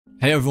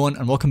Hey everyone,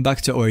 and welcome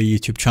back to our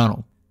YouTube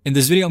channel. In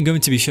this video, I'm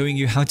going to be showing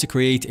you how to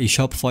create a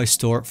Shopify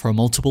store for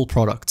multiple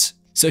products.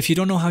 So if you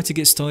don't know how to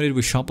get started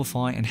with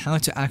Shopify and how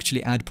to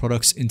actually add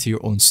products into your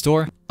own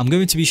store, I'm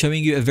going to be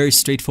showing you a very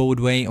straightforward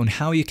way on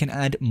how you can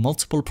add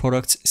multiple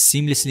products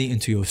seamlessly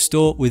into your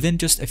store within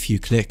just a few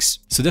clicks.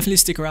 So definitely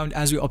stick around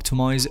as we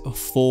optimize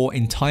for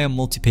entire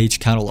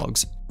multi-page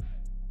catalogs.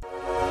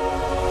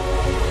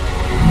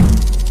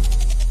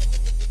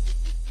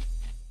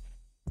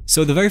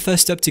 So the very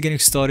first step to getting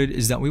started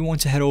is that we want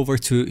to head over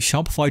to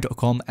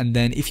shopify.com, and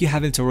then if you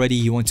haven't already,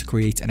 you want to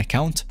create an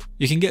account.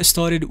 You can get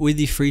started with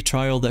the free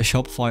trial that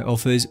Shopify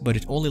offers, but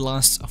it only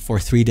lasts for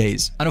 3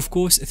 days. And of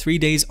course, 3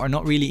 days are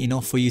not really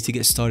enough for you to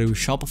get started with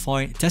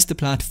Shopify, test the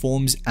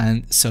platforms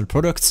and sell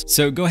products.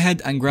 So go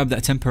ahead and grab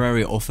that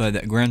temporary offer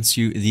that grants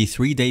you the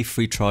 3-day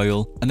free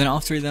trial. And then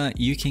after that,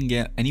 you can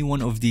get any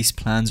one of these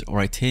plans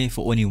right here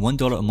for only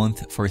 $1 a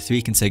month for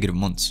 3 consecutive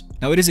months.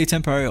 Now it is a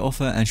temporary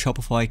offer and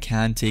Shopify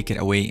can take it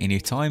away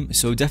anytime,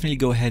 so definitely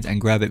go ahead and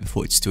grab it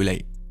before it's too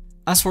late.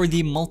 As for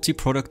the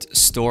multi-product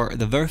store,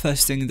 the very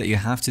first thing that you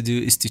have to do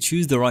is to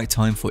choose the right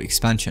time for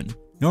expansion.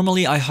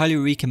 Normally, I highly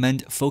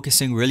recommend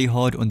focusing really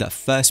hard on that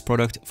first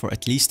product for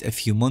at least a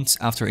few months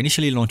after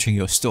initially launching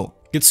your store.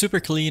 Get super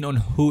clean on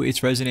who it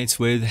resonates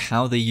with,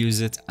 how they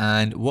use it,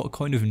 and what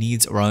kind of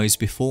needs arise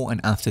before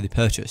and after the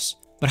purchase.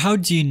 But how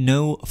do you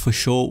know for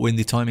sure when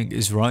the timing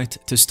is right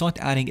to start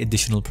adding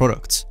additional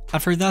products?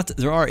 And for that,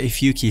 there are a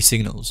few key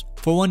signals.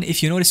 For one,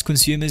 if you notice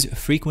consumers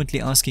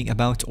frequently asking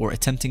about or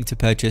attempting to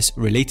purchase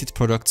related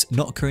products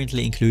not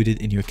currently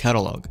included in your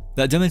catalog,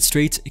 that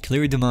demonstrates a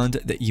clear demand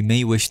that you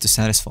may wish to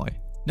satisfy.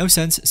 No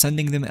sense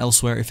sending them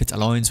elsewhere if it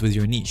aligns with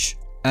your niche.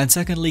 And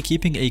secondly,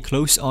 keeping a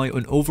close eye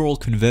on overall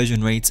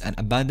conversion rates and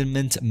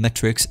abandonment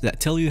metrics that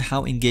tell you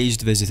how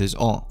engaged visitors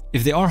are.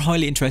 If they are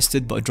highly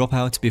interested but drop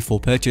out before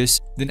purchase,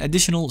 then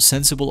additional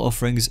sensible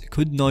offerings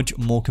could nudge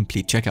more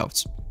complete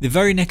checkouts. The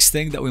very next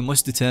thing that we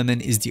must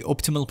determine is the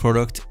optimal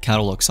product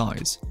catalog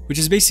size, which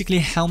is basically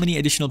how many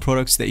additional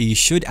products that you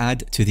should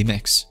add to the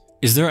mix.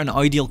 Is there an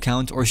ideal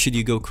count, or should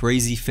you go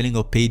crazy filling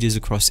up pages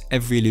across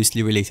every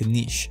loosely related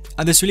niche?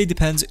 And this really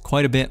depends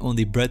quite a bit on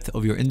the breadth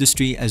of your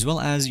industry as well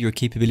as your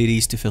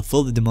capabilities to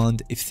fulfill the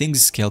demand if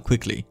things scale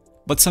quickly.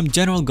 But some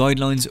general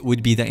guidelines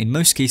would be that in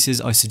most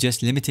cases, I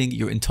suggest limiting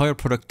your entire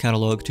product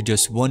catalog to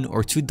just 1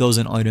 or 2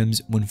 dozen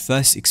items when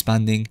first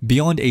expanding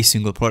beyond a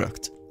single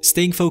product.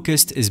 Staying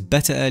focused is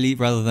better early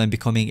rather than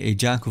becoming a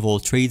jack of all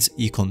trades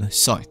e-commerce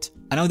site.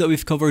 And now that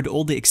we've covered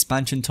all the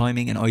expansion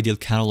timing and ideal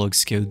catalog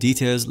scale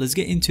details, let's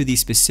get into the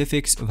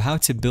specifics of how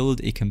to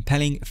build a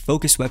compelling,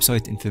 focused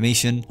website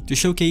information to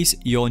showcase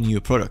your new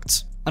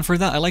products. And for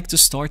that, I like to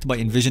start by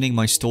envisioning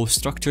my store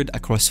structured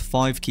across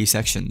 5 key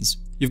sections.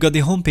 You've got the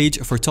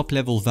homepage for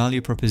top-level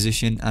value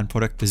proposition and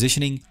product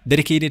positioning,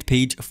 dedicated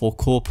page for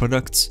core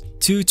products,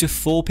 2 to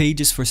 4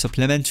 pages for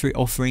supplementary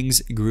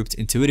offerings grouped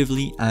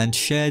intuitively, and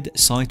shared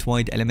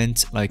site-wide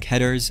elements like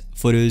headers,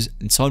 footers,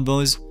 and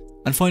sidebars.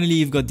 And finally,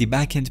 you've got the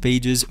backend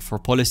pages for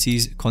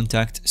policies,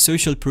 contact,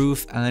 social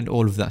proof, and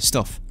all of that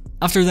stuff.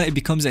 After that, it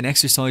becomes an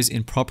exercise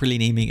in properly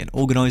naming and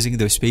organizing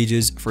those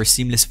pages for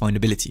seamless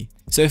findability.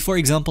 So if, for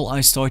example,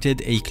 I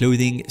started a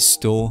clothing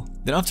store,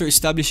 then after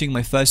establishing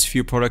my first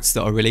few products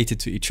that are related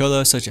to each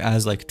other, such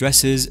as like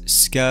dresses,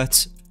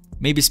 skirts,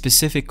 maybe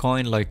specific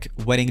kind like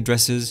wedding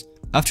dresses,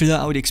 after that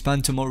I would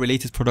expand to more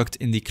related products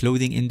in the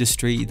clothing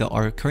industry that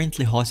are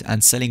currently hot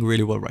and selling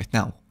really well right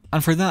now.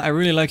 And for that, I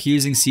really like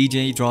using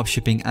CJ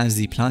Dropshipping as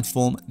the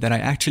platform that I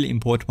actually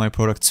import my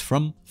products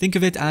from. Think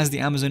of it as the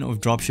Amazon of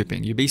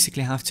dropshipping. You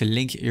basically have to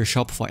link your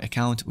Shopify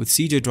account with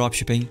CJ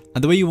Dropshipping.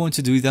 And the way you want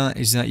to do that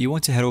is that you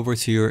want to head over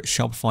to your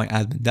Shopify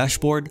admin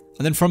dashboard.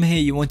 And then from here,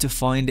 you want to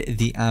find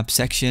the app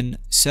section,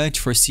 search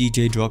for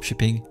CJ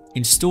Dropshipping,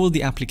 install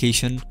the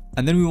application,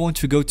 and then we want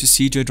to go to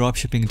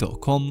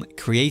cjdropshipping.com,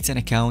 create an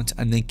account,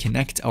 and then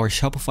connect our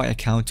Shopify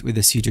account with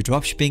the CJ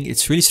Dropshipping.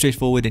 It's really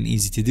straightforward and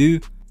easy to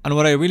do. And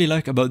what I really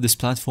like about this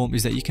platform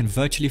is that you can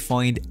virtually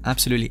find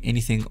absolutely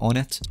anything on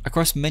it.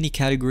 Across many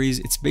categories,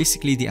 it's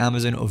basically the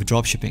Amazon of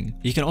dropshipping.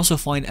 You can also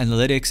find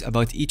analytics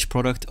about each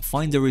product,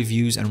 find the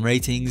reviews and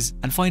ratings,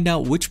 and find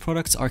out which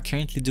products are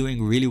currently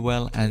doing really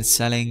well and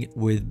selling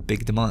with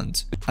big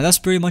demand. And that's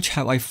pretty much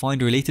how I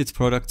find related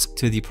products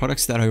to the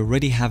products that I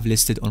already have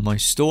listed on my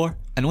store.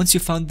 And once you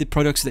found the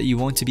products that you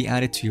want to be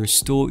added to your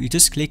store, you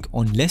just click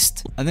on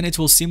list, and then it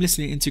will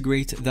seamlessly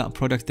integrate that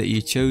product that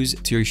you chose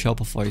to your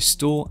Shopify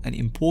store and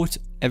import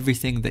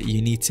everything that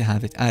you need to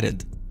have it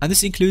added. And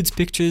this includes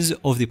pictures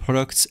of the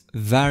products,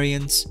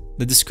 variants,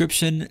 the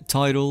description,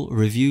 title,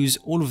 reviews,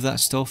 all of that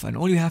stuff, and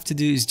all you have to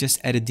do is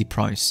just edit the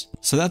price.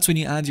 So that's when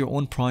you add your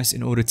own price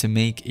in order to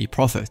make a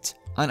profit.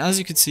 And as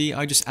you can see,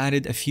 I just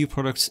added a few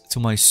products to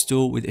my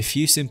store with a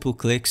few simple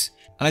clicks.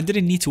 And I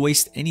didn't need to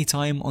waste any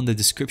time on the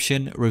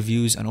description,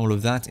 reviews, and all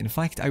of that. In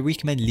fact, I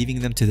recommend leaving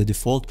them to the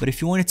default, but if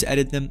you wanted to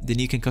edit them, then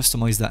you can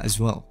customize that as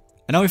well.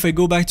 And now if I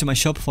go back to my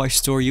Shopify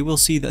store, you will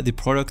see that the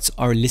products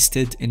are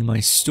listed in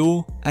my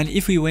store. And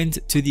if we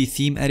went to the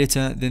theme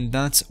editor, then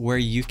that's where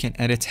you can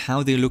edit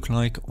how they look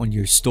like on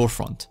your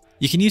storefront.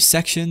 You can use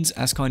sections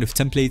as kind of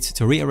templates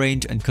to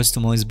rearrange and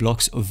customize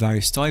blocks of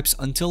various types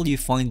until you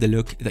find the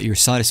look that you're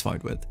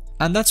satisfied with.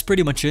 And that's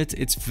pretty much it.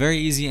 It's very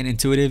easy and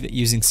intuitive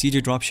using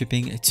CJ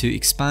dropshipping to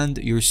expand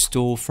your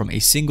store from a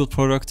single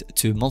product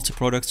to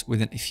multi-products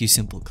within a few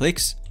simple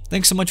clicks.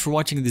 Thanks so much for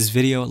watching this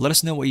video. Let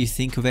us know what you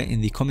think of it in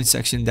the comment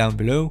section down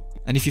below.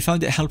 And if you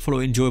found it helpful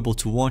or enjoyable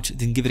to watch,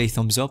 then give it a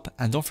thumbs up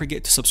and don't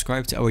forget to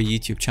subscribe to our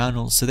YouTube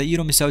channel so that you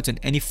don't miss out on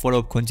any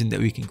follow-up content that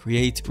we can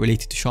create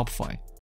related to Shopify.